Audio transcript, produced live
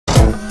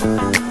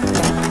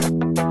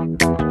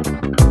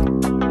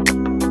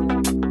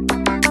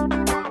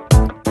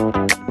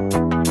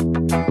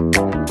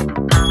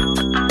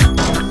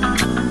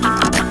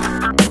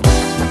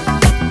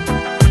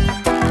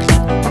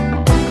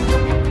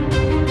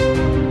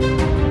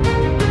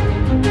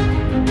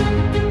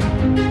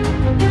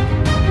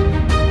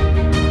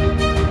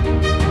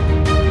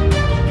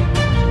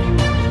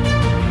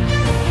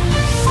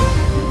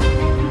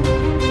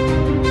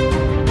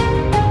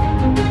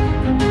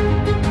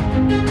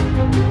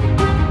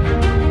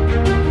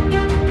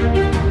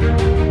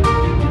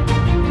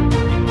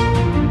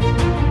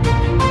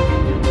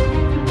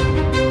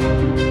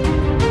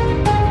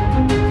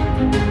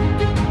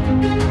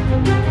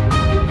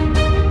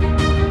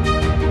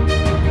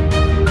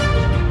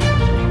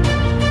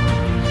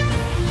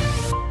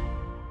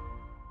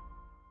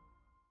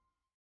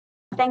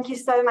thank you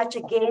so much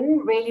again.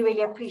 Really,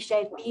 really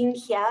appreciate being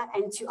here,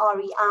 and to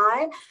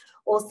REI.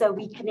 Also,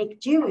 we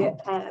connect you. We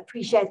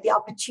appreciate the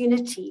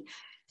opportunity.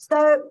 So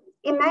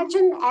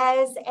imagine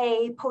as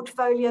a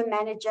portfolio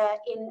manager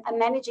in a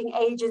managing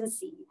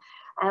agency,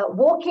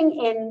 walking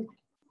in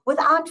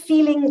without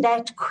feeling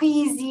that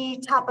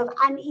queasy type of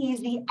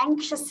uneasy,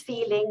 anxious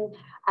feeling,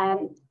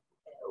 imagine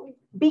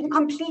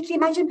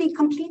being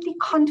completely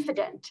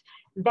confident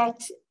that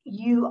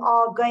you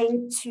are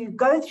going to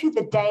go through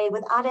the day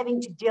without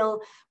having to deal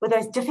with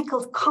those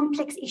difficult,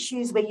 complex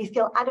issues where you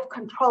feel out of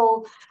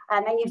control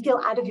and you feel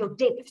out of your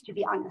depth, to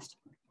be honest.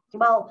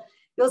 Well,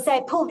 you'll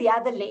say, pull the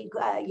other leg,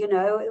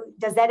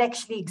 does that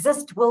actually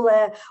exist? Will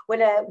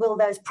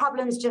those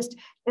problems just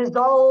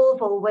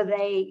dissolve, or will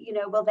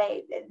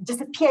they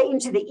disappear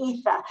into the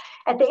ether?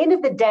 At the end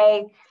of the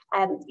day,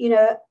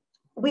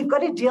 we've got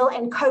to deal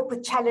and cope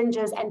with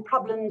challenges and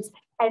problems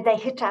as they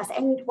hit us.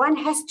 And one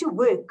has to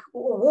walk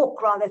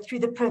through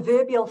the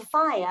proverbial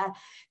fire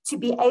to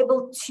be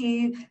able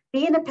to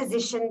be in a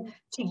position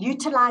to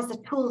utilize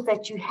the tools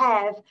that you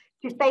have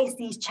to face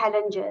these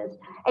challenges.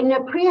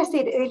 And Priya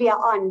said earlier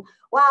on,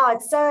 wow,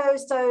 it's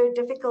so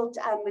difficult.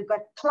 We've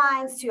got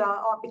clients who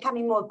are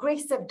becoming more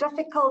aggressive,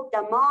 difficult,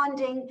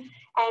 demanding,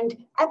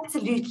 and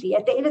absolutely,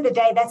 at the end of the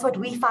day, that's what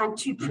we find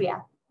too,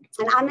 Priya.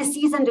 And I'm a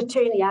seasoned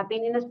attorney. I've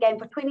been in this game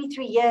for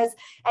 23 years,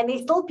 and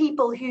there's still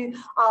people who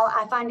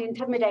I find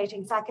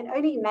intimidating. So I can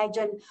only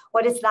imagine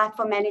what it's like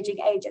for managing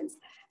agents.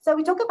 So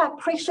we talk about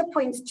pressure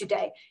points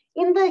today.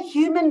 In the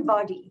human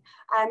body,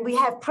 we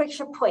have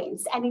pressure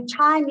points. And in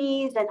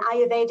Chinese and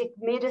Ayurvedic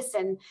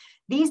medicine,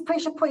 these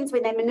pressure points,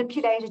 when they're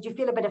manipulated, you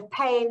feel a bit of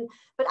pain,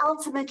 but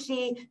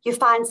ultimately you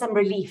find some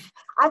relief.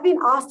 I've been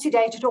asked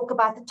today to talk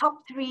about the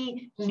top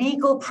 3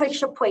 legal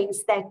pressure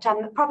points that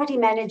property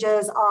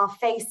managers are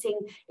facing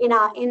in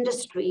our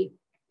industry.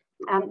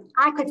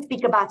 I could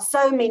speak about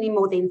so many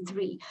more than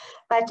 3,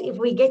 but if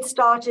we get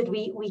started,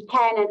 we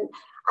can. And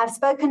I've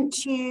spoken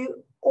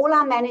to all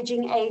our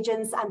managing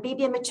agents and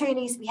BBM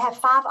Attorneys. We have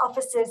 5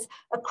 offices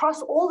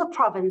across all the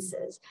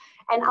provinces,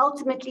 and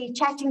ultimately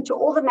chatting to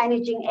all the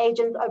managing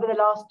agents over the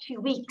last 2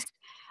 weeks.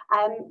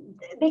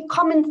 They're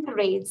common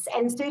threads,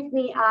 and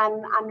certainly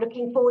I'm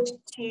looking forward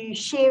to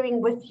sharing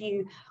with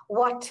you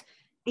what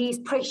these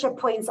pressure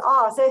points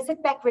are. So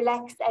sit back,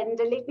 relax, and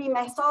let me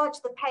massage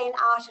the pain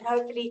out and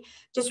hopefully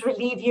just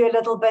relieve you a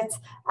little bit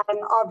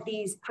of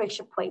these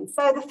pressure points.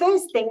 So the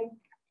first thing,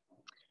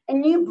 a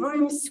new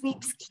broom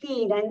sweeps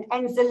clean,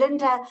 and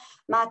Zelinda,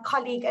 my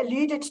colleague,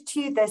 alluded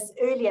to this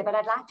earlier, but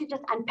I'd like to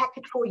just unpack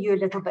it for you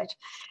a little bit.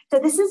 So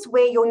this is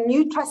where your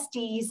new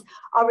trustees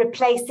are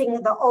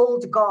replacing the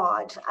old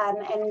guard,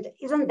 and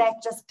isn't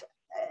that just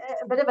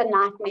a bit of a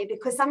nightmare?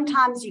 Because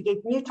sometimes you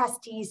get new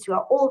trustees who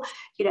are all,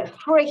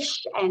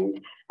 fresh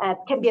and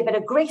can be a bit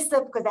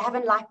aggressive because they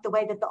haven't liked the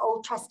way that the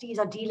old trustees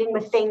are dealing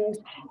with things.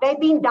 They've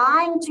been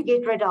dying to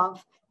get rid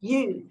of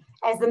you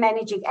as the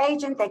managing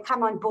agent. They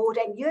come on board,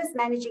 and you as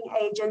managing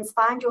agents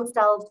find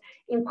yourselves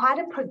in quite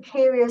a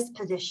precarious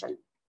position.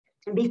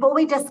 And before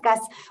we discuss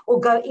or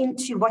go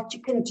into what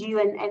you can do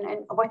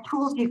and what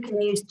tools you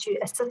can use to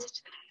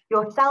assist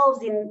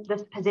yourselves in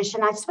this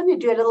position, I just want to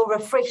do a little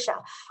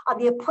refresher on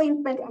the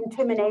appointment and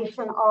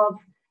termination of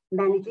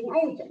managing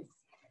agents.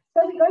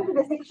 So we go to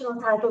the Sectional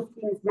Title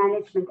Schemes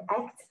Management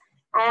Act,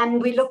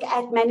 and we look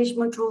at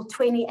Management Rule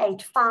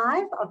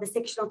 28.5 of the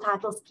Sectional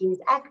Title Schemes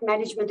Act,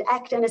 Management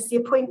Act, and it's the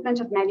appointment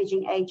of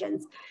managing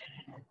agents.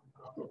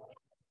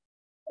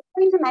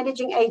 Appointing a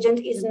managing agent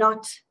is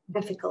not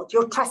difficult.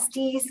 Your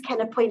trustees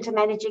can appoint a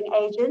managing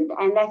agent,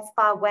 and that's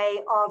by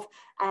way of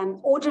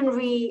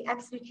ordinary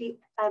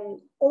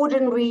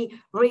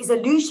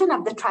resolution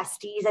of the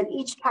trustees, and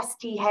each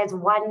trustee has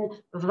 1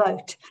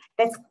 vote.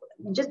 That's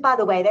just, by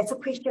the way, that's a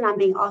question I'm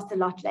being asked a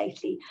lot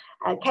lately.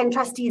 Can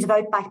trustees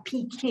vote by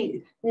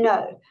PQ?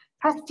 No.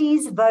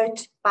 Trustees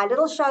vote by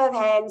little show of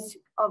hands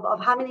of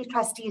how many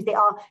trustees there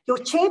are. Your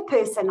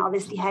chairperson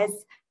obviously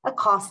has a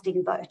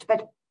casting vote,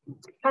 but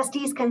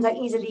trustees can so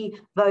easily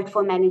vote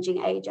for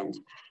managing agent.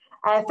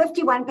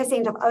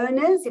 51% of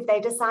owners, if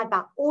they decide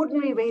by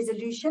ordinary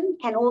resolution,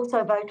 can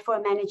also vote for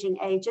a managing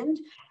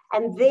agent.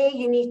 And there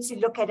you need to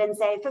look at and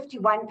say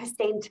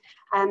 51%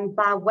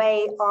 by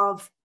way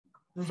of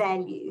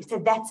value. So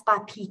that's by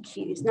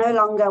PQs, no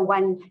longer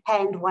 1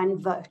 hand, 1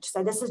 vote.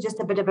 So this is just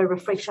a bit of a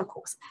refresher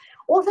course.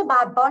 Also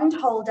by a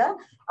bondholder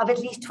of at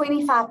least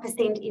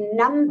 25% in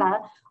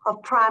number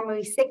of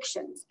primary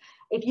sections.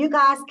 If you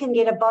guys can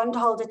get a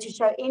bondholder to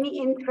show any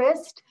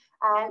interest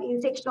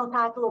in sectional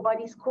title or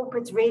bodies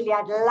corporates, really,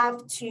 I'd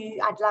love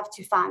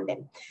to find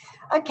them.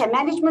 Okay,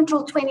 Management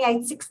Rule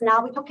 28.6.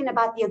 Now we're talking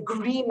about the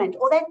agreement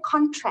or that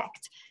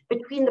contract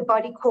between the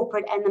body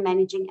corporate and the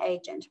managing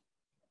agent.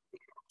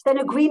 So an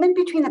agreement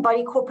between the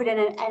body corporate and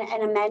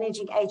a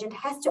managing agent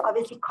has to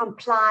obviously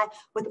comply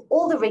with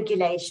all the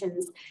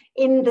regulations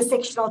in the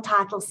Sectional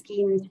Title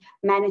Schemes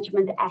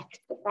Management Act.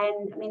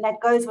 And I mean,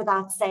 that goes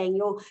without saying.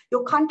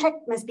 Your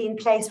contract must be in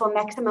place for a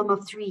maximum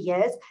of 3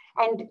 years,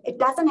 and it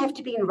doesn't have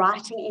to be in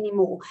writing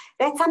anymore.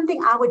 That's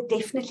something I would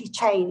definitely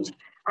change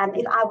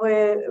if I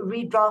were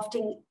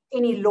redrafting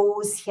any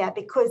laws here,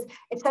 because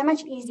it's so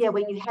much easier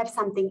when you have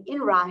something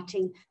in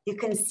writing. You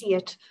can see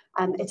it,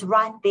 it's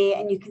right there,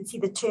 and you can see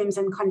the terms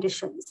and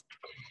conditions.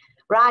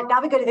 Right,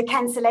 now we go to the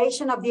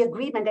cancellation of the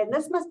agreement, and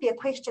this must be a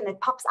question that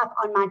pops up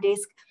on my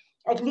desk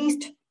at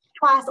least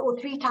twice or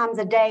 3 times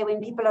a day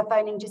when people are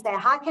phoning to say,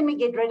 how can we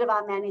get rid of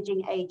our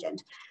managing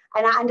agent?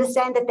 And I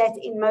understand that that's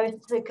in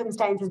most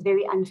circumstances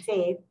very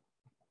unfair,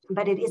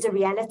 but it is a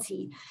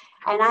reality.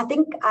 And I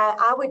think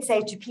I would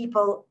say to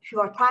people who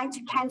are trying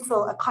to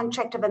cancel a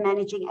contract of a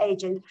managing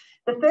agent,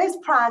 the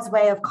first prize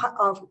way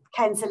of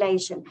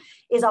cancellation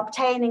is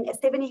obtaining a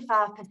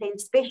 75%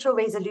 special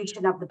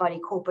resolution of the body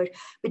corporate,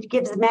 which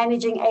gives the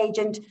managing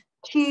agent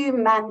 2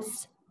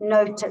 months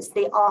notice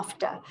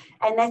thereafter.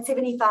 And that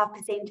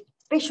 75%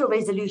 special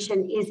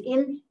resolution is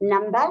in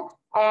number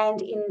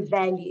and in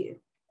value.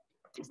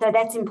 So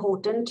that's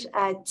important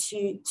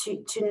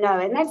to know,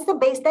 and that's the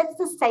best, that's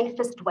the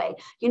safest way.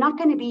 You're not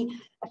going to be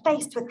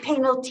faced with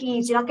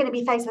penalties, you're not going to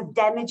be faced with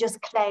damages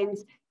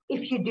claims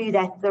if you do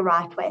that the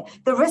right way.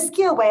 The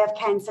riskier way of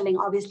cancelling,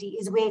 obviously,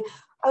 is where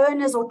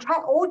owners or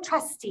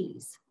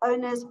trustees,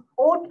 owners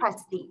or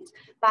trustees,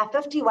 by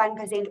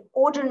 51%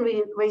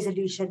 ordinary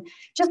resolution,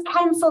 just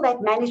cancel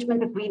that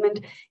management agreement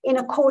in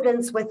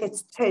accordance with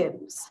its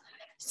terms.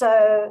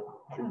 So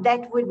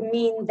that would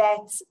mean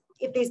that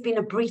if there's been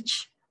a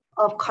breach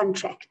of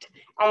contract,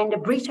 and a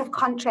breach of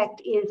contract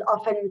is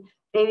often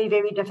very,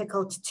 very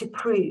difficult to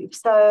prove.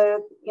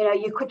 So, you know,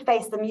 you could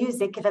face the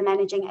music if a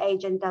managing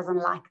agent doesn't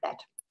like that.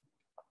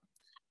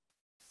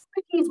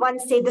 Trustees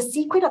once said, the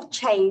secret of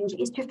change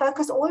is to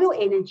focus all your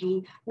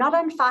energy, not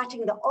on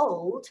fighting the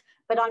old,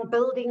 but on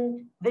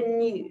building the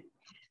new.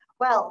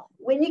 Well,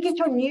 when you get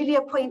your newly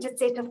appointed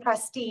set of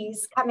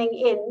trustees coming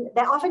in,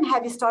 they often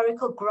have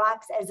historical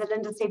gripes, as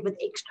Linda said, with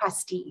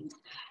ex-trustees.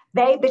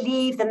 They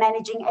believe the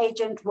managing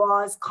agent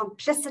was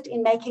complicit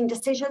in making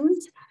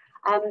decisions,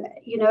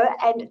 you know,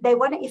 and they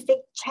want to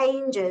effect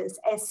changes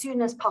as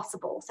soon as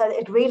possible. So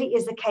it really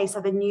is a case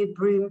of a new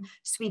broom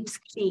sweeps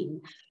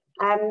clean.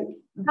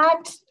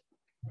 But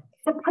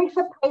the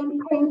pressure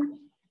pain point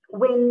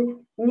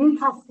when new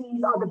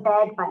trustees are the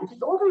bad bunch.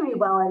 It's all very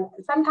well,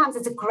 and sometimes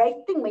it's a great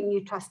thing when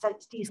new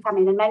trustees come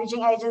in, and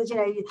managing agents, you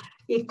know,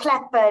 you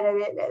clap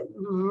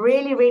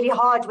really, really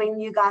hard when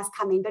new guys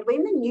come in. But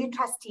when the new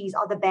trustees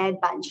are the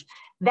bad bunch,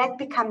 that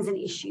becomes an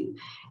issue.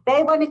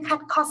 They want to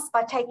cut costs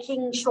by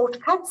taking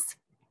shortcuts.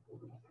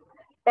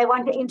 They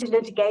want to enter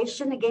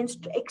litigation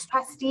against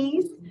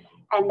ex-trustees,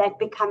 and that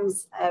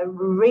becomes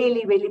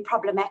really, really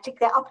problematic.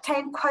 They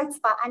obtain quotes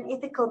by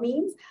unethical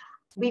means.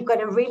 We've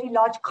got a really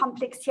large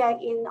complex here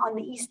on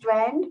the East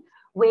Rand,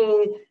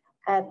 where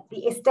the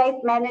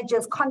estate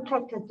manager's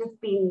contract has just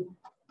been,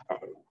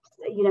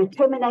 you know,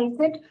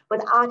 terminated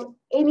without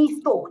any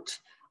thought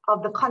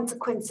of the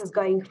consequences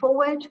going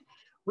forward.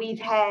 We've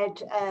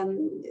had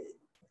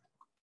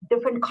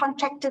different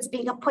contractors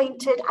being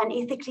appointed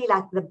unethically,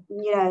 like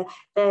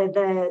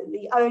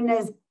the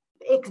owner's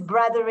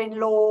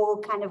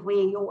ex-brother-in-law, kind of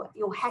where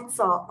your hats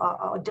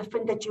are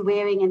different that you're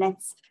wearing, and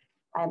that's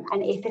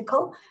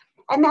unethical.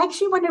 And they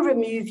actually want to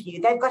remove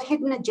you. They've got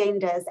hidden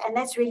agendas, and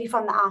that's really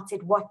from the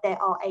outset what they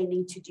are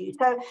aiming to do.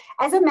 So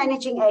as a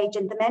managing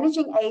agent, the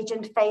managing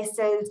agent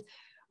faces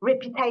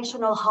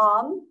reputational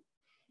harm,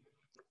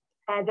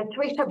 the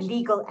threat of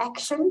legal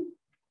action,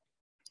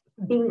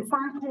 being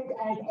cited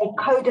as a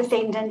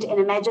co-defendant in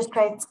a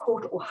magistrate's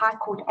court or high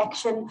court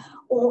action,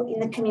 or in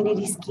the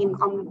community scheme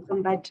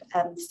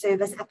ombudsman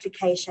service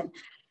application.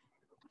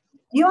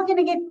 You are going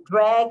to get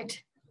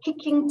dragged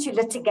kicking to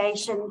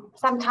litigation,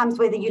 sometimes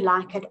whether you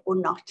like it or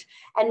not.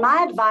 And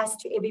my advice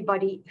to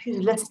everybody who's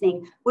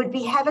listening would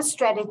be, have a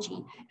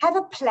strategy, have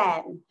a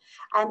plan.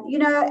 You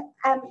know,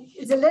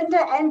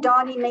 Zelinda and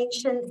Dani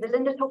mentioned,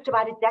 Zelinda talked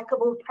about a jack of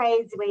all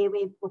trades where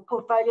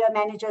portfolio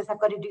managers have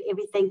got to do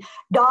everything.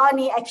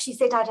 Dani actually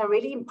set out a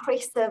really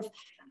impressive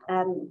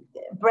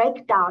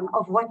breakdown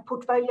of what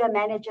portfolio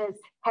managers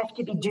have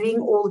to be doing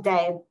all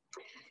day.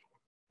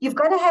 You've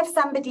got to have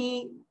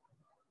somebody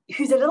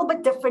who's a little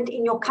bit different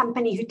in your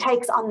company, who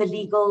takes on the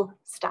legal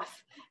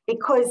stuff,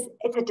 because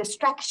it's a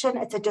distraction,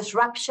 it's a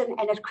disruption,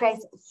 and it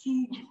creates a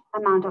huge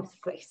amount of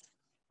stress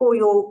for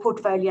your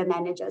portfolio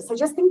managers. So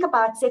just think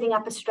about setting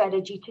up a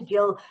strategy to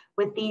deal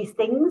with these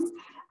things.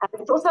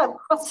 It's also a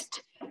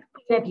cost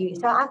point of view.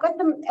 So I've got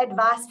some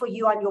advice for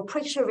you on your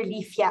pressure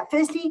relief here.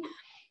 Firstly,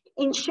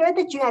 ensure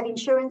that you have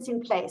insurance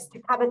in place to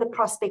cover the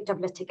prospect of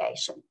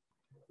litigation.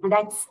 And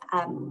that's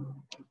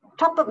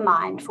top of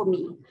mind for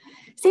me.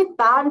 Set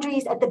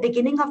boundaries at the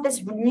beginning of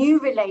this new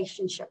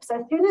relationship. So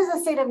as soon as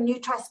a set of new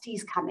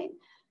trustees come in,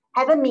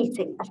 have a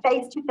meeting, a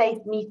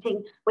face-to-face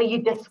meeting where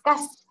you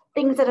discuss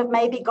things that have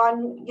maybe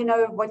gone, you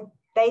know, what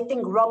they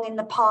think wrong in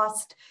the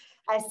past.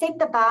 Set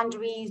the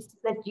boundaries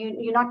that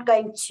you're not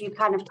going to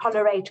kind of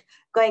tolerate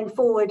going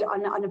forward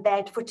on a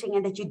bad footing,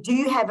 and that you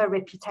do have a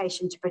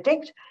reputation to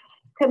protect.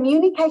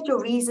 Communicate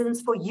your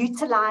reasons for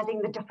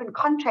utilizing the different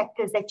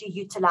contractors that you're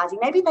utilizing.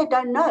 Maybe they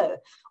don't know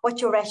what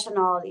your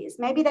rationale is.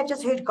 Maybe they've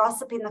just heard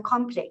gossip in the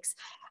complex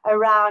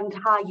around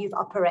how you've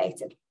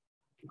operated.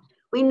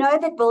 We know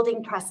that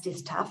building trust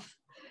is tough.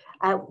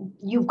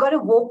 You've got to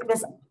walk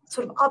this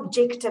sort of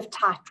objective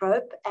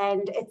tightrope,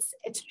 and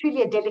it's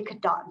truly a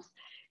delicate dance.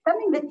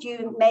 Something that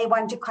you may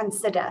want to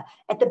consider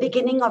at the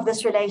beginning of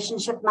this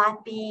relationship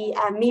might be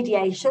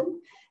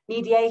mediation.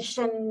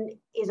 Mediation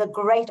is a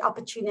great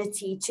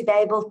opportunity to be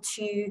able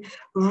to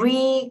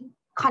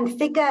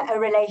reconfigure a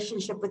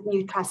relationship with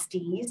new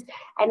trustees,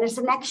 and it's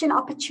an action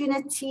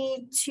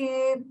opportunity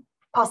to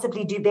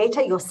possibly do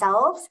better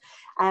yourselves,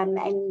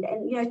 and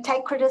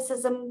take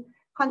criticism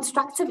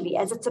constructively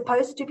as it's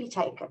supposed to be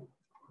taken.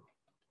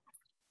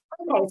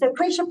 Okay, so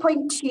pressure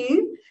point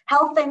 2,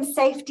 health and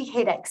safety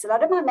headaches. A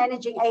lot of my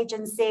managing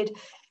agents said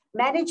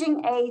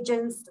managing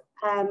agents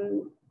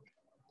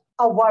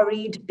are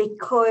worried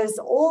because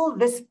all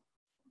this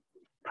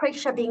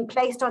pressure being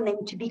placed on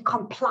them to be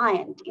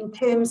compliant in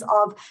terms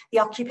of the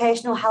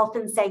Occupational Health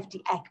and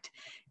Safety Act,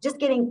 just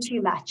getting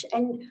too much.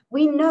 And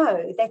we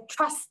know that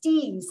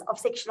trustees of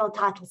sectional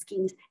title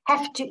schemes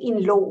have to,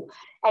 in law,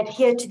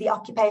 adhere to the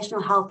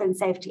Occupational Health and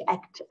Safety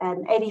Act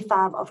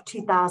 85 of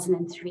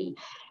 2003.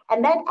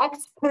 And that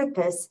act's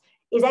purpose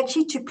is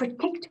actually to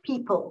protect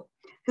people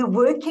who are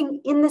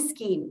working in the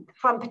scheme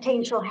from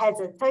potential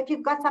hazards. So if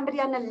you've got somebody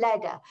on a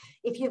ladder,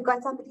 if you've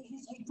got somebody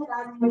who's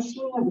utilizing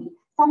machinery,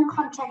 some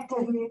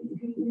contractor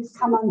who's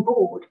come on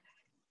board,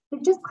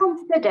 just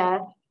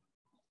consider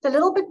it's a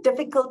little bit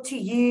difficult to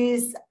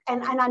use,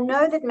 and I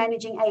know that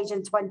managing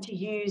agents want to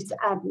use,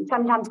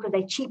 sometimes because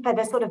they're cheaper,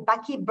 the sort of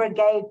Bucky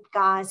Brigade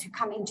guys who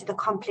come into the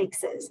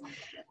complexes.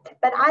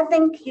 But I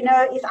think,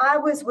 if I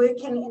was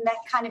working in that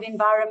kind of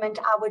environment,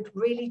 I would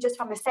really, just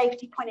from a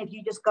safety point of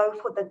view, just go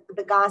for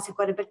the guys who've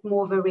got a bit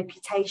more of a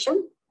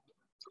reputation.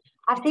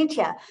 I've said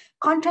here,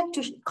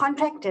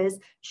 contractors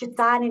should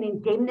sign an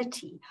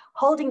indemnity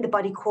holding the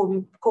body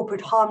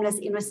corporate harmless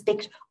in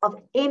respect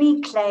of any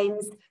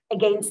claims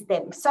against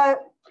them. So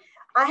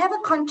I have a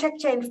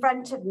contract here in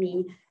front of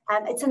me.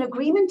 It's an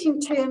agreement in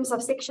terms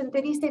of Section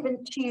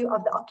 37(2)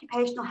 of the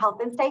Occupational Health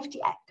and Safety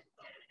Act.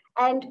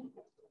 And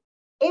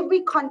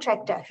every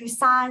contractor who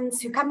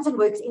comes and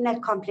works in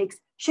that complex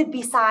should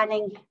be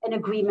signing an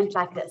agreement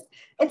like this.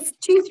 It's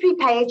 2-3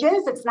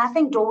 pages. It's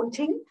nothing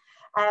daunting.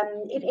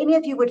 If any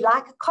of you would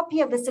like a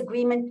copy of this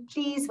agreement,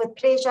 please, with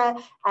pleasure.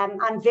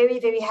 I'm very,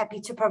 very happy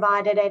to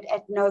provide it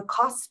at no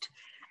cost.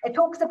 It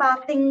talks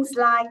about things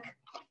like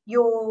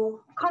your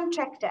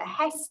contractor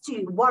has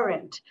to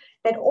warrant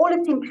that all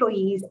its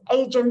employees,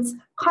 agents,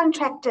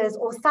 contractors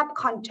or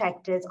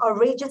subcontractors are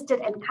registered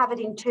and covered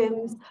in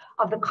terms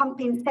of the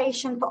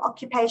Compensation for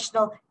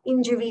Occupational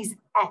Injuries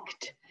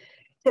Act,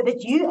 so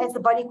that you as the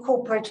body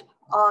corporate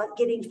are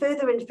getting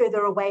further and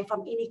further away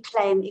from any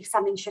claim if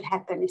something should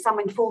happen. If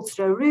someone falls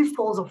through a roof,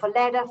 falls off a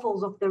ladder,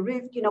 falls off the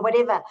roof,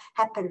 whatever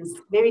happens,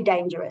 very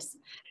dangerous.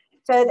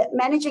 So that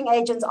managing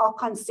agents are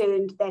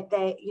concerned that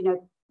they,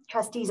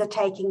 trustees are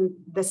taking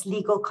this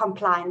legal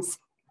compliance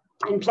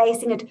and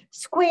placing it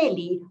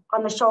squarely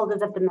on the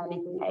shoulders of the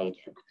managing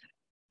agent.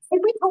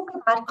 If we talk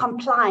about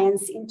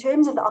compliance in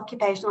terms of the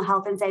Occupational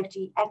Health and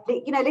Safety Act,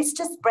 let's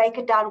just break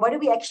it down. What are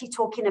we actually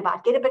talking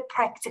about? Get a bit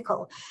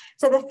practical.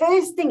 So the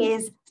first thing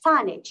is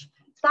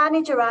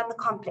signage around the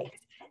complex.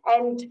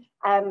 And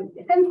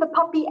since the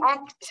POPI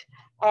Act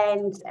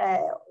and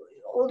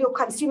all your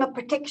consumer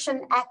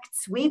protection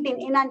acts, we've been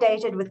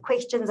inundated with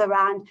questions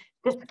around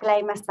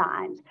disclaimer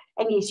signs.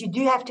 And yes, you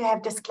do have to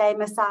have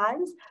disclaimer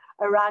signs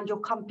around your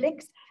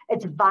complex.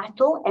 It's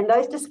vital, and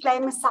those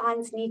disclaimer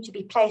signs need to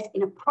be placed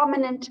in a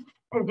prominent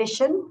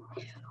position.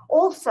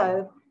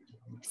 Also,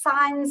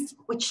 signs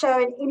which show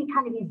any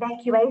kind of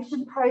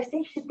evacuation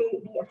process, should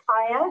there be a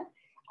fire,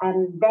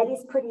 that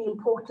is pretty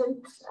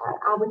important,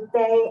 I would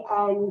say.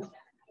 And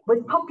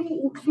with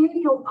POPI, include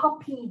your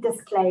POPI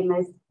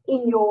disclaimers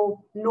in your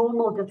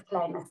normal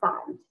disclaimer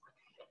signs.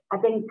 I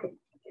think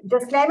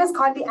disclaimers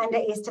can't be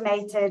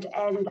underestimated,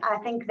 and I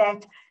think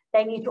that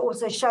they need to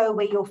also show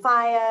where your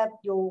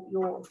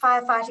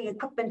firefighting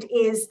equipment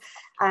is.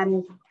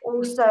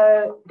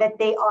 Also, that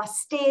there are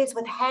stairs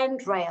with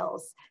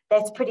handrails.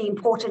 That's pretty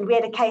important. We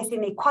had a case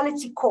in the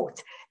Equality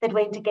Court that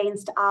went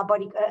against our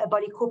body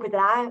corporate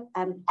that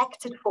I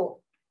acted for,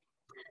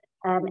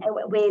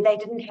 where they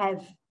didn't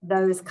have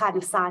those kind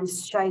of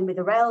signs showing where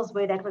the rails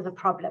were. That was a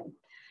problem.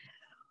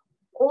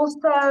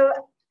 Also,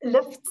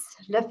 lifts.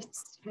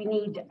 We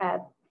need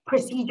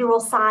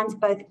procedural signs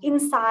both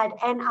inside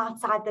and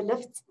outside the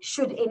lifts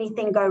should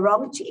anything go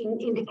wrong, to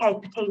indicate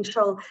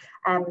potential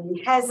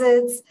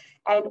hazards.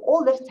 And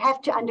all lifts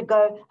have to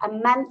undergo a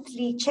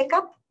monthly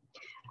checkup.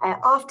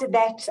 After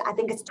that, I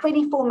think it's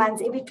 24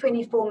 months. Every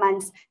 24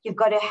 months, you've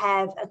got to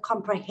have a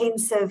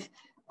comprehensive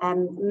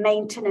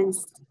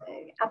maintenance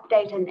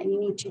update, and you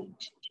need to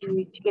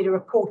get a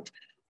report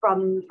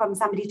from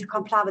somebody to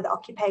comply with the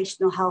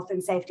Occupational Health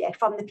and Safety Act,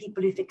 from the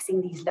people who are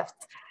fixing these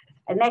lifts.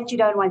 And that you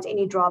don't want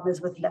any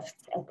dramas with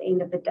lifts at the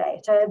end of the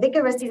day. So a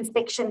vigorous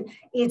inspection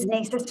is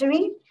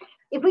necessary.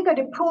 If we go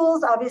to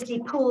pools, obviously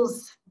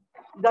pools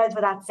goes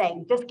without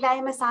saying.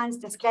 Disclaimer signs,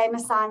 disclaimer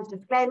signs,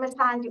 disclaimer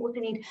signs. You also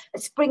need a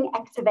spring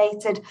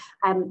activated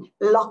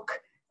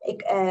lock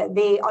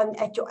there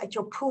at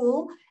your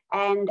pool.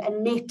 and a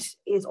net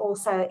is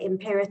also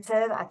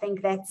imperative. I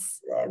think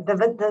that's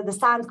the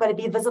sign's got to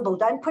be visible.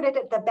 Don't put it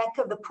at the back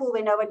of the pool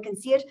where no one can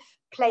see it.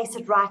 Place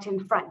it right in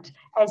front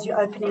as you're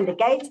opening the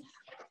gate.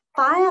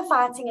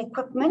 Firefighting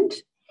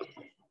equipment.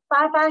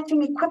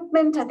 Firefighting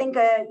equipment, I think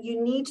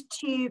you need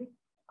to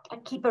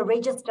keep a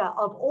register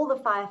of all the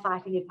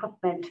firefighting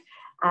equipment.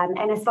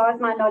 And as far as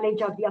my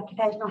knowledge of the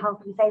Occupational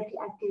Health and Safety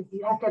Act is,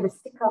 you have to have a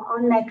sticker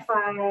on that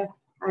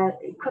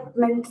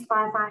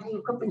firefighting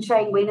equipment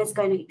showing when it's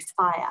going to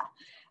expire.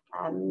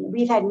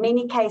 We've had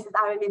many cases.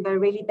 I remember a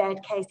really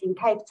bad case in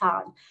Cape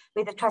Town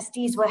where the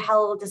trustees were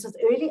held, this was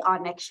early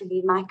on actually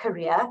in my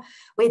career,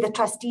 where the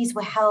trustees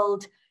were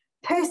held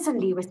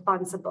personally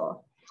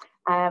responsible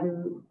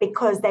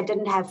because they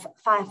didn't have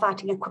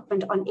firefighting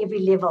equipment on every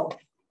level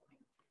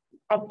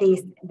at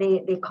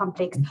their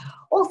complex.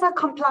 Also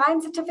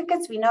compliance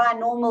certificates. We know our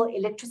normal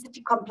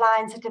electricity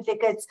compliance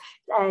certificates,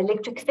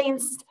 electric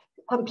fence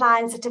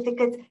compliance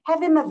certificates,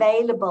 have them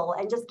available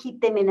and just keep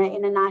them in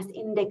a nice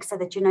index so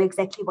that you know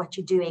exactly what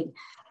you're doing.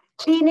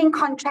 Cleaning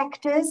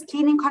contractors,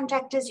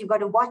 you've got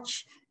to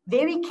watch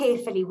very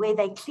carefully where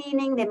they're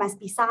cleaning. There must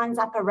be signs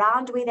up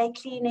around where they're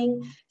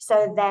cleaning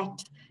so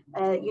that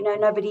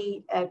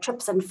nobody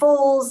trips and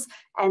falls,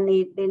 and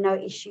there are no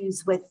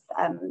issues with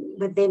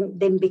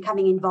them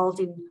becoming involved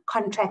in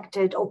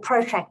contracted or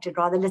protracted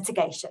rather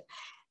litigation.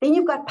 Then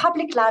you've got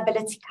public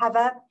liability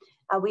cover.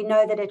 We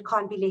know that it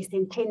can't be less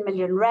than 10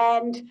 million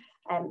rand.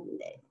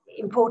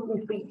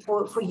 Important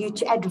for you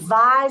to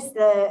advise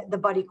the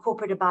body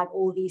corporate about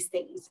all these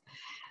things.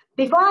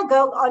 Before I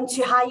go on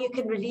to how you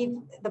can relieve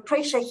the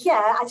pressure here,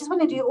 I just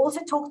want to also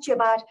talk to you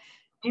about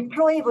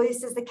Deploy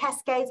versus the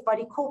Cascades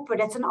Body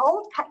Corporate. It's an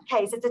old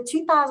case. It's a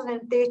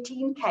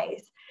 2013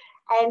 case.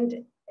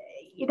 And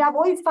I've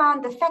always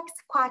found the facts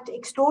quite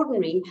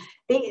extraordinary.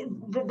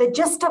 The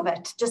gist of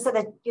it, just so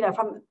that,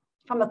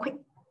 from a quick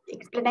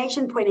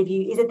explanation point of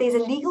view, is that there's a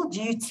legal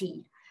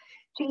duty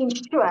to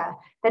ensure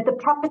that the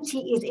property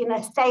is in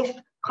a safe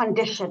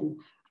condition,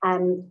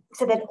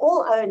 so that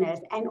all owners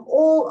and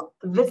all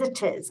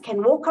visitors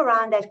can walk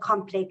around that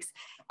complex.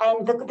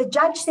 And the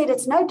judge said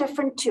it's no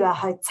different to a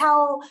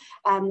hotel.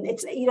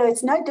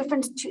 It's no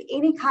different to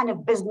any kind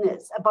of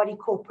business, a body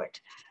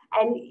corporate.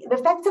 And the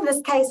facts of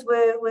this case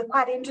were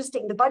quite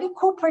interesting. The body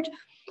corporate,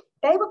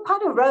 they were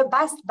quite a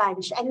robust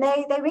bunch, and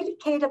they really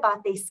cared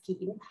about their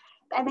scheme.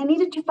 And they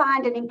needed to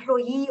find an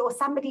employee or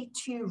somebody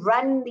to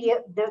run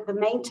the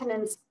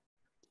maintenance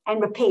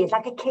and repairs,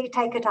 like a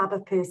caretaker type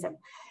of person.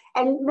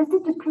 And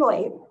Mr.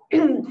 Deploy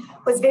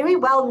was very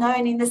well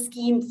known in the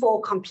scheme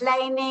for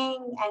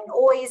complaining and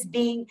always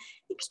being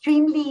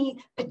extremely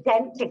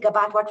pedantic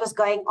about what was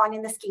going on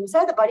in the scheme.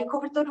 So the body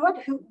corporate thought,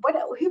 who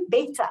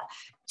better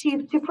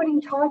to put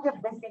in charge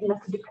of this than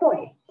Mr.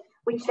 Deploy,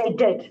 which they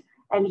did.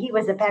 And he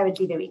was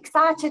apparently very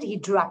excited. He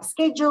drew up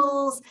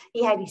schedules.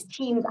 He had his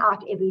teams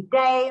out every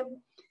day.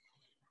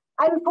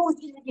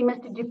 Unfortunately,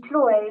 Mr.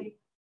 Deploy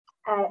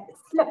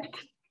slipped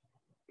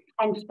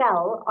and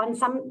fell on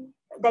some,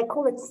 they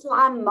call it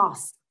slime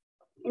moss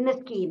in the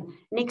scheme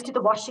next to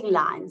the washing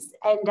lines.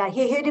 And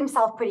he hurt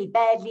himself pretty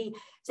badly.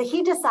 So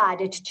he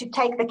decided to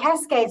take the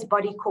Cascades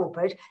Body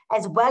Corporate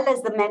as well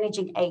as the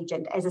managing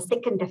agent as a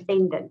second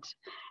defendant.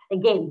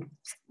 Again,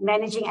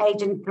 managing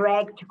agent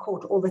dragged to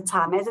court all the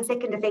time as a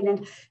second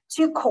defendant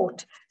to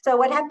court. So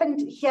what happened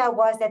here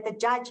was that the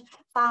judge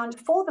found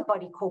for the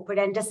body corporate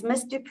and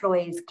dismissed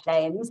Deploy's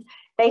claims.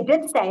 They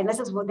did say, and this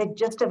is what the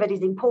gist of it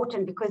is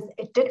important because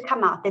it did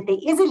come out that there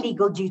is a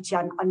legal duty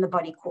on the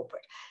body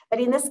corporate.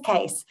 But in this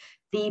case,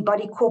 the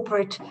body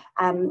corporate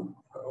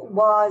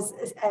was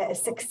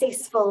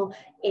successful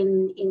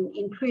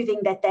in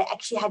proving that they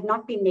actually had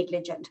not been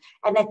negligent,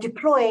 and that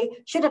Deploy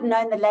should have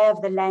known the lay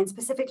of the land,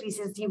 specifically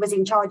since he was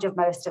in charge of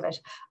most of it,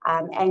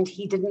 and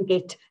he didn't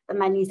get the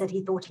monies that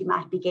he thought he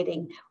might be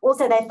getting.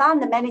 Also, they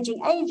found the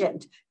managing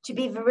agent to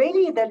be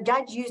really, the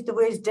judge used the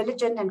words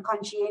diligent and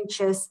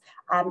conscientious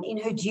in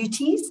her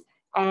duties,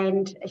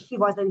 and he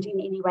wasn't in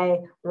any way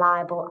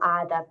liable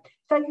either.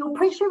 So your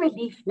pressure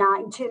relief now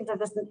in terms of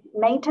this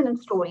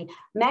maintenance story,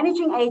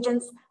 managing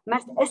agents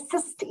must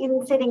assist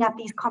in setting up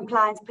these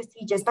compliance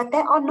procedures, but they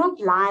are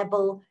not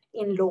liable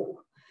in law,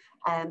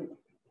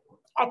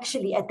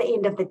 actually, at the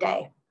end of the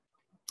day.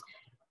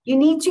 You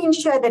need to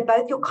ensure that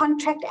both your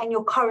contract and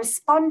your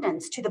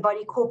correspondence to the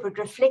body corporate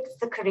reflects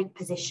the correct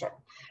position.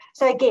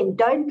 So again,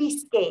 don't be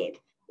scared.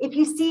 If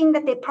you're seeing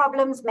that there are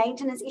problems,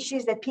 maintenance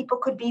issues, that people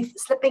could be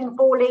slipping,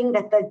 falling,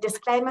 that the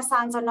disclaimer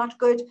signs are not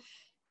good,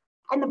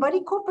 and the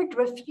body corporate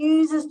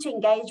refuses to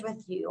engage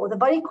with you, or the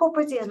body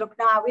corporate says, look,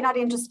 no, we're not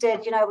interested,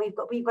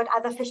 we've got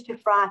other fish to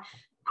fry,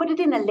 put it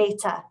in a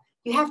letter.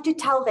 You have to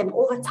tell them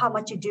all the time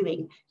what you're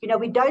doing.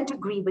 We don't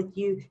agree with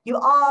you. You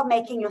are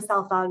making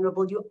yourself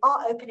vulnerable. You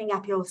are opening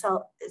up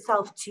yourself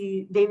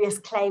to various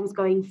claims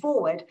going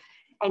forward,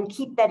 and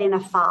keep that in a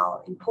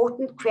file.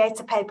 Important, create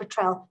a paper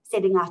trail,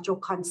 setting out your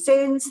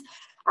concerns.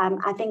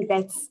 I think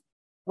that's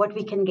what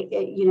we can get,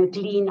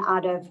 glean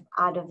out of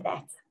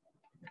that.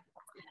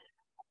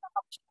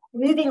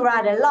 moving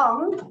right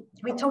along,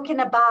 we're talking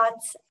about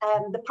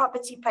the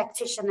Property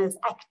Practitioners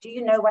Act. Do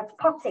you know what's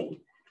potting?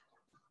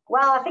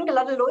 Well, I think a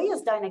lot of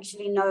lawyers don't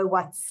actually know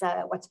what's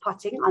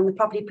potting on the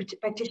Property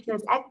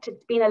Practitioners Act.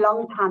 It's been a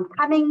long time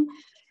coming.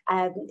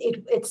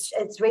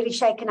 It's really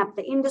shaken up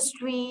the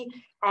industry,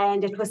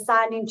 and it was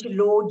signed into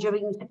law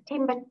during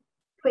September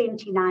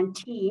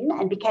 2019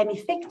 and became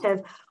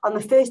effective on the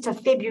 1st of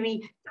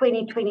February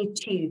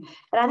 2022.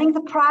 And I think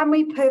the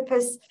primary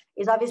purpose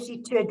is obviously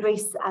to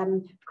address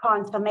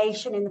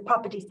transformation in the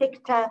property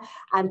sector,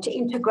 to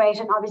integrate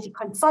and obviously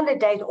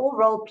consolidate all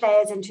role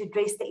players and to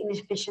address the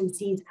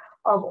inefficiencies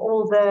of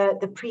all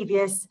the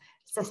previous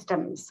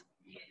systems.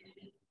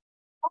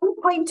 From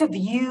the point of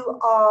view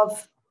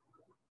of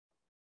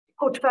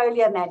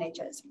portfolio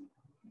managers,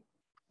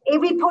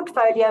 every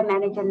portfolio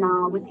manager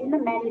now within the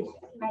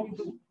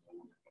managing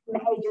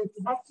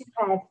agency has to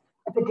have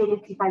a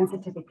fidelity fund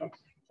certificate.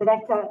 So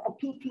that's a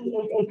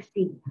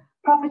PPSFC,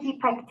 Property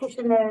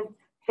Practitioners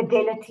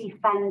Fidelity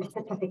Fund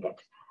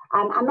Certificate.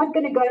 I'm not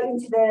going to go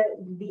into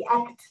the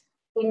Act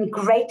in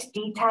great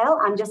detail.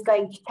 I'm just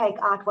going to take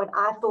out what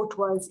I thought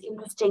was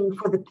interesting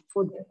for the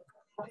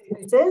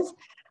purposes.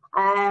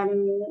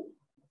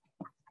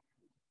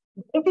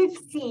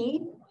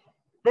 FFC,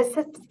 the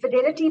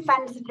Fidelity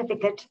Fund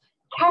Certificate,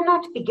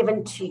 cannot be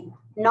given to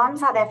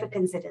non-South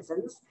African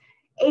citizens,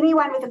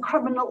 anyone with a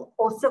criminal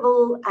or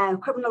civil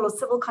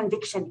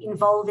conviction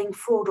involving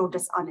fraud or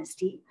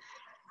dishonesty,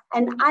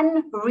 an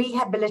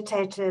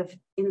unrehabilitated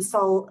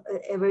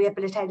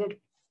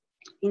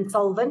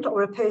insolvent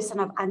or a person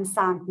of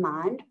unsound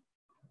mind,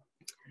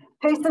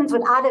 persons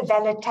without a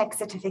valid tax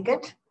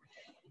certificate,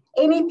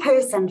 any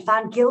person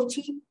found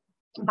guilty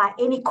by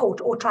any court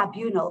or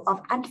tribunal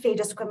of unfair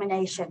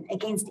discrimination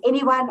against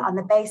anyone on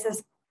the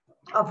basis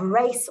of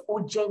race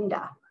or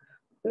gender.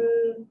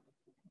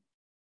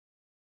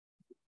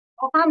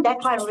 I found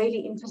that one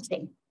really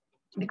interesting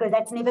because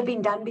that's never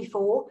been done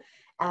before.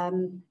 Yeah,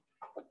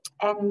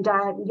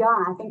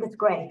 I think it's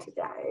great.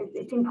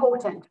 It's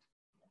important.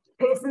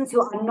 Persons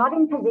who are not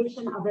in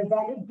possession of a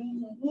valid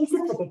BEE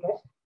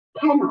certificate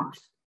cannot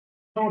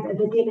have a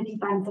fidelity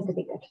fund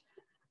certificate.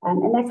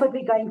 And that's what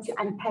we're going to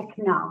unpack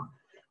now.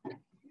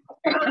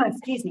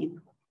 Excuse me.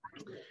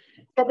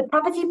 So the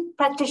Property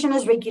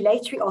Practitioners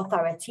Regulatory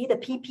Authority, the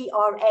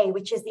PPRA,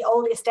 which is the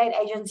old Estate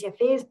Agency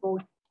Affairs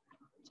Board,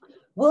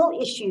 will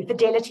issue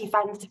fidelity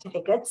fund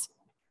certificates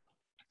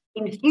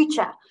in the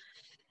future.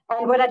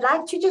 And what I'd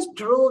like to just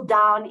drill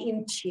down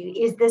into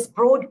is this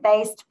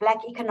broad-based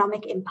Black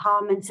economic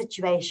empowerment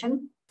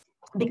situation,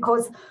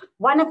 because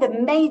one of the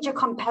major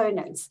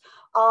components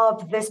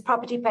of this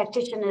Property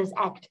Practitioners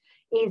Act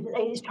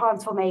is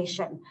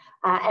transformation.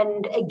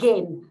 And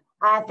again,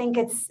 I think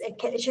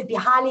it should be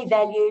highly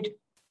valued,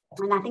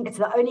 and I think it's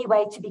the only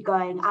way to be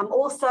going. I'm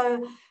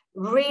also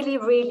really,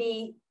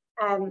 really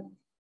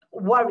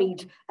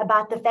worried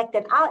about the fact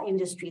that our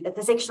industry, that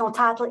the sectional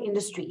title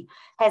industry,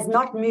 has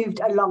not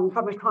moved along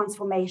from a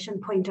transformation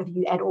point of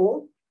view at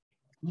all,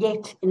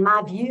 yet, in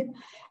my view.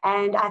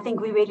 And I think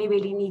we really,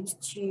 really need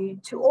to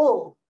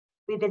all,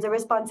 there's a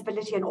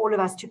responsibility on all of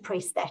us to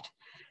press that.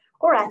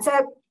 All right,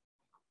 so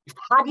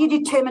how do you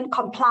determine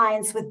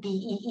compliance with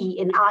BEE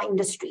in our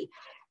industry?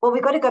 Well,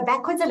 we've got to go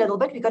backwards a little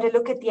bit. We've got to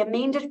look at the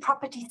amended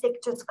Property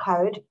Sectors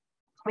Code,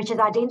 which has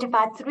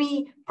identified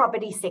 3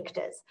 property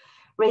sectors: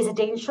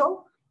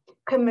 residential,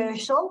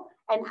 commercial,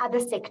 and other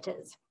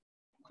sectors.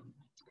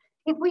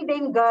 If we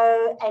then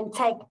go and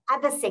take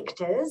other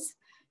sectors,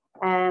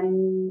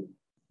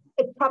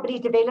 it's property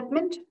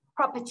development,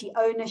 property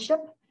ownership,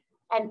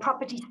 and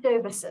property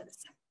services.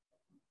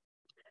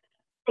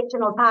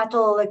 Sectional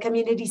title,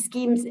 community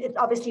schemes, it's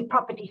obviously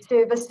property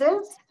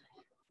services.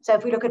 So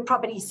if we look at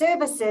property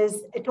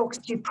services, it talks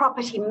to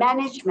property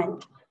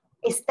management,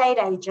 estate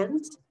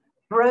agents,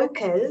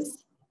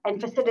 brokers,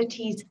 and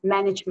facilities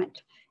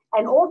management.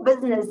 And all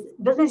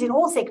business in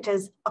all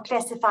sectors are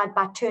classified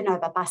by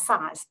turnover, by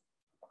size.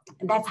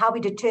 And that's how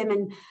we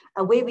determine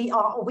where we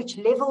are or which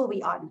level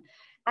we're on.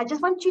 I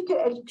just want you to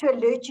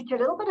alert you to a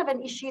little bit of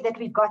an issue that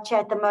we've got here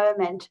at the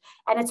moment,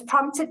 and it's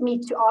prompted me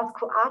to ask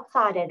for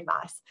outside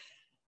advice.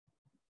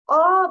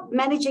 Are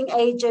managing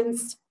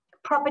agents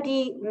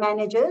property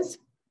managers?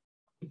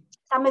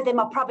 Some of them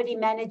are property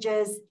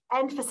managers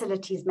and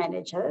facilities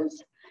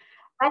managers,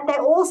 but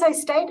they're also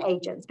estate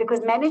agents,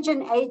 because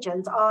managing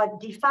agents are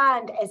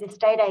defined as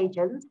estate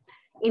agents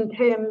in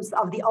terms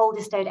of the old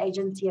Estate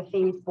Agency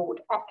Affairs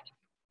Board Act.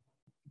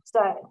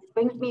 So it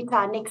brings me to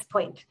our next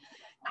point.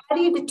 How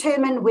do you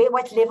determine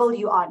what level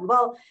you're on?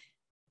 Well,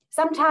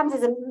 sometimes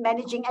as a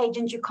managing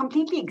agent, you're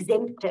completely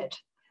exempted.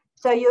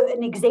 So you're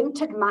an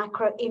exempted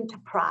micro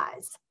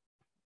enterprise.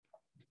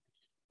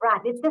 Right,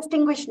 let's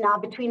distinguish now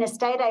between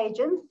estate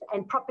agents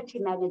and property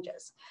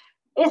managers.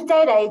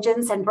 Estate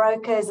agents and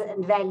brokers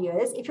and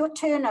valuers, if your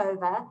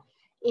turnover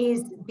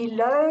is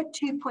below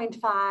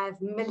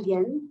 2.5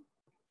 million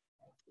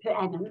per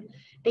annum,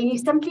 then you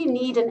simply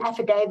need an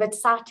affidavit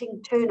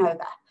citing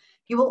turnover.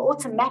 You will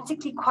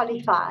automatically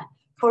qualify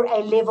for a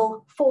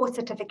level 4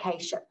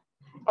 certification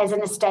as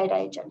an estate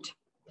agent.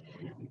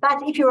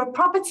 But if you're a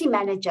property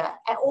manager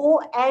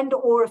or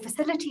a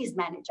facilities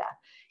manager,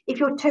 if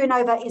your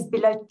turnover is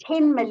below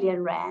 10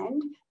 million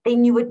rand,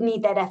 then you would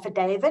need that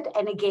affidavit.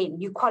 And again,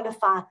 you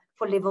qualify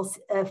for level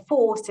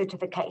 4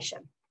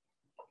 certification.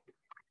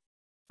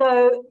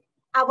 So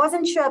I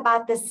wasn't sure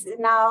about this.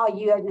 Now, are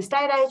you an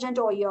estate agent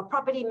or you're a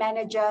property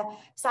manager?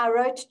 So I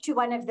wrote to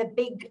one of the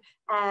big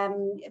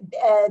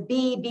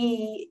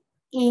BBE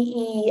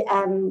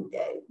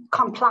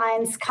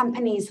compliance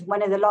companies,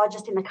 one of the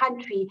largest in the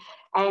country,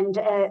 and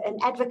an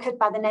advocate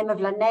by the name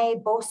of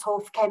Lene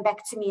Boshoff came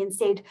back to me and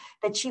said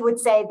that she would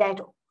say that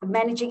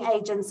managing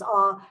agents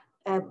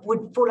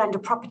would fall under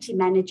property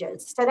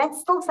managers. So that's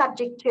still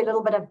subject to a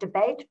little bit of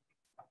debate,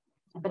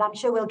 but I'm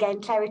sure we'll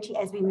gain clarity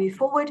as we move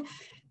forward,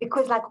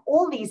 because like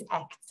all these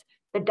acts,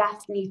 the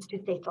dust needs to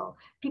settle.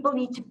 People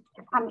need to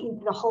come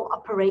into the whole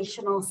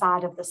operational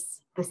side of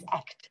this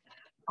act.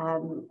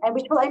 And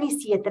which we'll only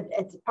see at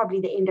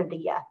probably the end of the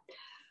year.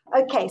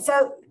 Okay,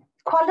 so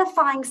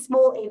qualifying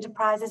small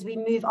enterprises, we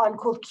move on,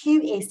 called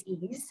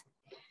QSEs.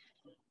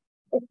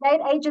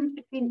 Estate agents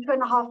between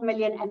 2.5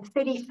 million and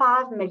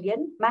 35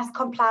 million must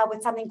comply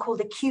with something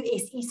called a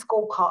QSE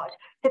scorecard.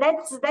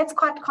 So that's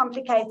quite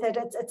complicated.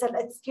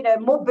 It's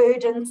more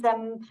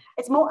burdensome,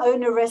 it's more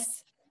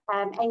onerous,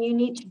 and you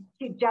need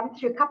to jump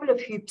through a couple of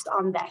hoops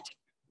on that.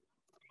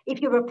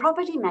 If you're a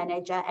property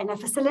manager and a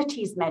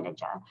facilities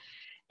manager,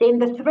 then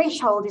the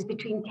threshold is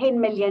between 10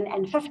 million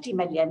and 50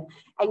 million,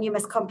 and you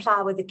must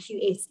comply with the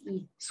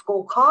QSE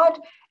scorecard.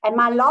 And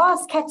my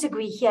last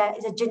category here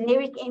is a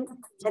generic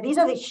entity. So these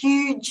are the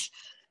huge,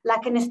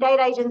 like an estate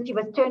agency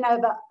with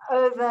turnover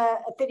over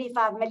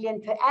 35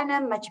 million per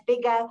annum, much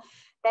bigger.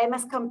 They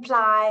must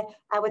comply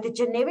with a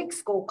generic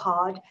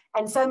scorecard,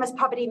 and so must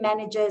property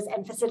managers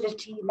and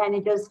facility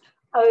managers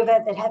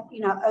that have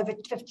over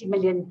 50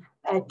 million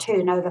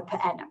turnover per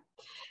annum.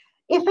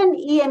 If an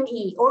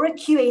EME or a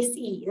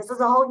QSE, this is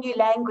a whole new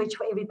language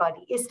for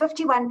everybody, is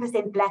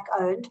 51% Black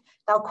owned,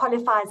 they'll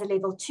qualify as a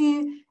level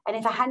 2. And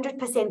if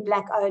 100%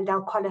 Black owned,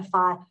 they'll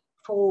qualify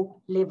for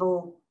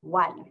level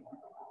 1.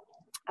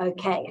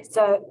 Okay,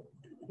 so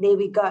there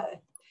we go.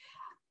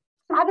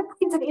 Other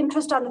points of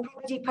interest on the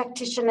Property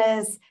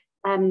Practitioners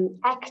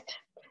Act.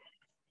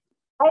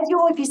 If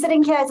you're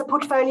sitting here as a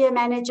portfolio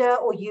manager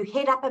or you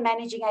head up a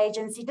managing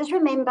agency, just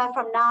remember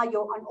from now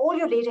on all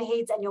your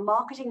letterheads and your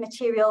marketing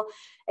material,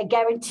 a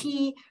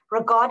guarantee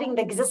regarding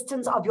the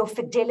existence of your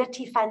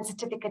Fidelity Fund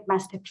certificate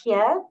must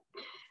appear.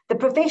 The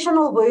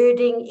professional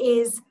wording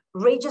is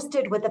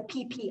registered with a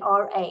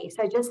PPRA.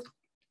 So just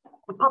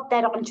pop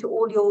that onto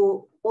all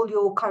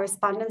your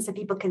correspondence so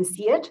people can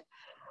see it.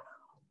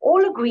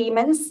 All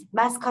agreements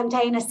must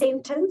contain a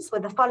sentence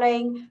with the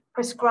following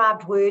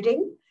prescribed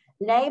wording.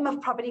 Name of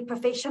property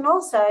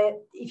professional.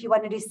 So if you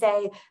wanted to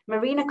say,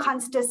 Marina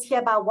Constas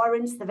hereby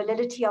warrants the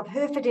validity of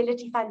her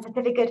Fidelity Fund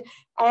certificate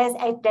as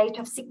at date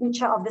of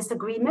signature of this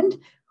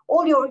agreement.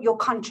 All your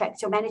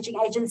contracts, your managing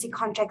agency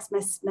contracts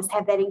must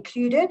have that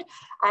included.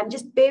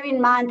 Just bear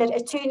in mind that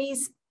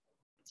attorneys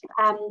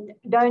are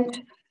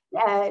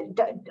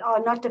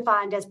not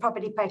defined as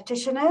property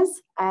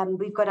practitioners.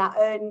 We've got our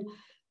own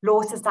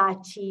law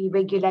society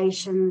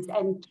regulations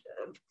and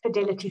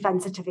Fidelity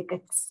Fund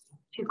certificates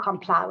to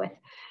comply with.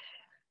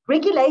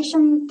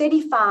 Regulation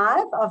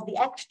 35 of the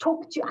Act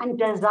talks to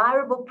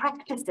undesirable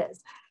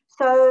practices.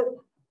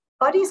 So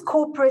bodies,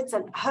 corporates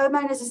and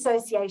homeowners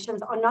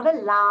associations are not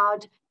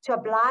allowed to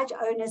oblige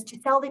owners to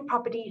sell their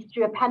properties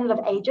through a panel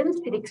of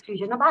agents to the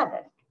exclusion of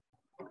others.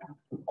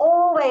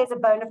 Always a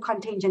bone of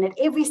contention at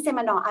every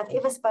seminar I've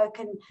ever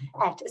spoken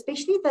at,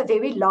 especially the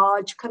very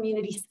large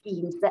community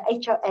schemes, the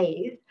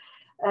HOAs,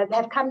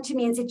 have come to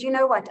me and said, you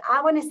know what,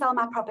 I want to sell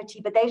my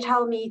property, but they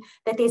tell me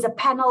that there's a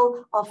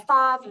panel of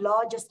 5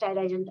 large estate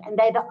agents and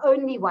they're the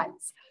only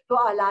ones who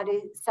are allowed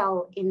to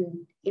sell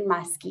in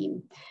my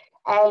scheme.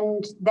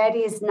 And that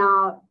is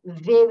now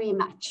very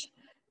much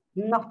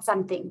not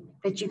something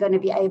that you're going to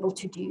be able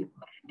to do.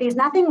 There's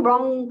nothing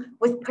wrong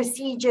with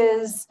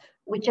procedures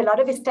which a lot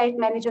of estate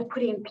managers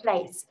put in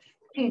place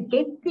to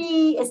get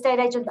the estate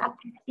agents up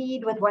to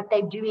speed with what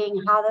they're doing,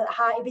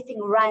 how everything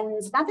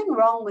runs. Nothing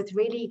wrong with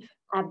really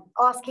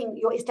asking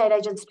your estate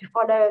agents to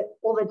follow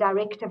all the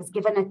directives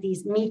given at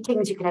these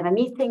meetings. You can have a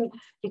meeting,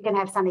 you can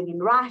have something in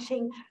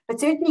writing,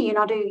 but certainly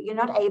you're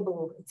not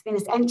able. It's been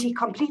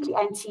completely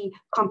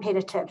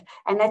anti-competitive,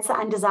 and that's an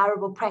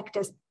undesirable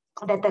practice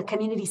that the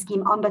Community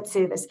Scheme Ombud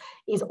Service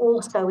is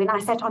also. When I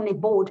sat on their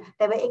board,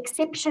 they were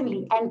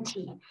exceptionally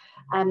anti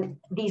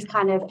these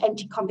kind of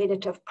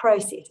anti-competitive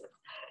processes.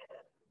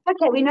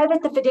 Okay, we know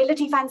that the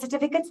Fidelity Fund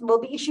certificates will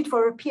be issued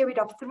for a period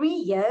of 3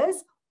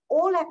 years.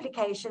 All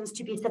applications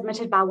to be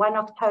submitted by 1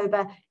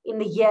 October in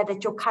the year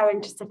that your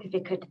current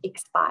certificate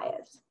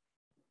expires.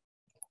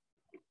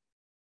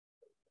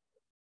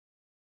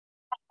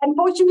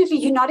 Unfortunately,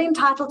 you're not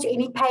entitled to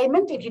any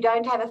payment if you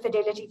don't have a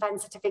Fidelity Fund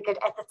certificate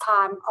at the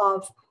time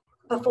of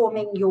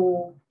performing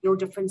your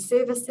different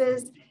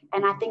services.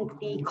 And I think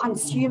the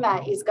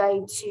consumer is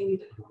going to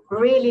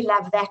really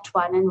love that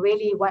one and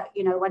really want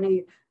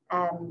to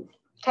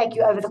take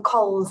you over the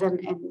coals and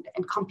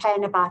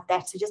complain about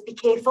that. So just be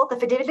careful. The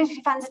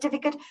Fidelity Fund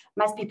certificate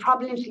must be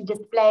prominently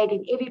displayed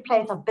in every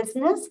place of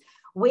business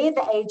where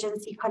the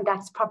agency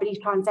conducts property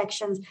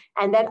transactions,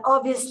 and that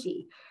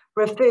obviously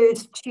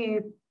refers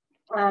to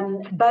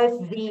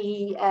both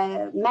the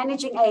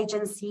managing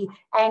agency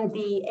and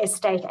the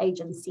estate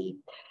agency.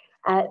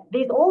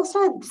 There's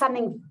also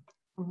something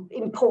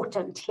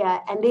important here,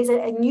 and there's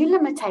a new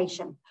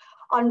limitation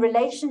on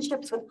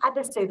relationships with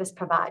other service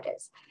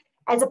providers.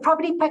 As a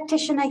property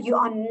practitioner, you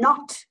are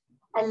not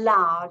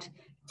allowed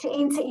to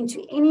enter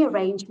into any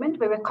arrangement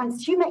where a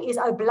consumer is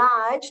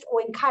obliged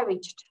or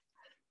encouraged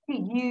to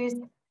use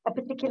a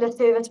particular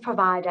service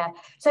provider.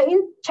 So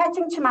in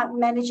chatting to my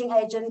managing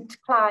agent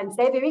clients,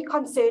 they're very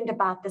concerned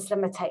about this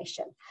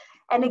limitation.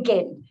 And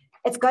again,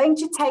 it's going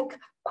to take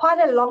quite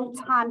a long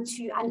time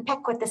to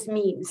unpack what this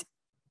means.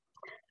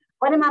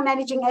 One of my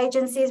managing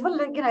agents says, well,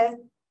 you know,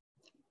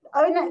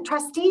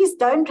 trustees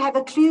don't have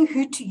a clue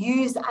who to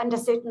use under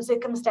certain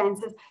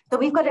circumstances. So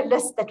we've got a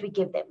list that we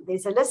give them.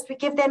 There's a list we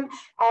give them,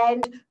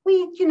 and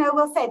we, you know,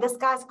 we'll say, this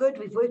guy's good.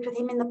 We've worked with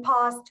him in the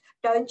past.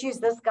 Don't use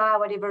this guy,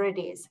 whatever it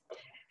is.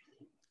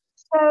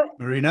 So,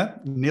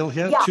 Marina, Neale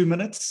here, yeah. 2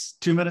 minutes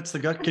to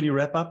go. Can you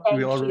wrap up?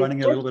 We are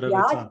running a little bit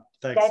over time.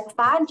 Thanks. That's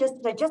fine. Just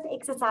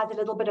exercise a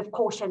little bit of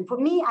caution. For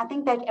me, I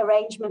think that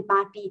arrangement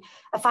might be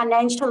a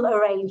financial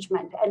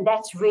arrangement, and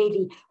that's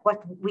really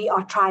what we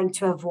are trying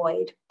to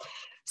avoid.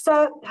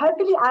 So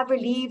hopefully I've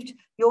relieved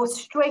your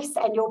stress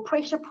and your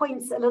pressure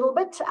points a little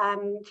bit.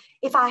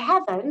 If I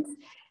haven't,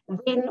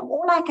 then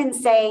all I can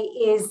say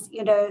is,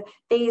 you know,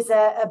 there's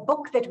a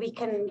book that we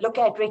can look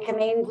at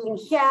recommending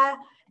here,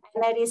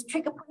 and that is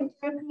Trigger Point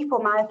Therapy for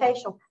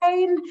Myofascial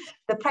Pain,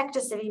 the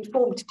Practice of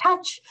Informed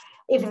Touch.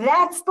 If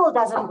that still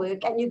doesn't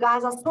work and you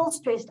guys are still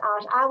stressed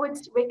out, I would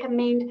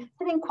recommend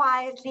sitting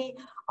quietly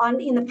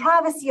in the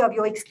privacy of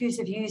your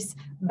exclusive use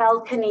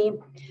balcony,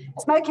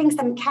 smoking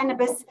some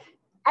cannabis,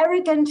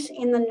 arrogant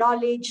in the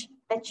knowledge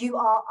that you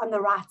are on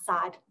the right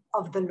side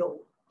of the law.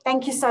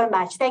 Thank you so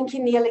much. Thank you,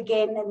 Neale,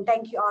 again, and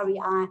thank you,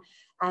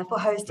 REI, for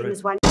hosting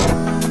this one.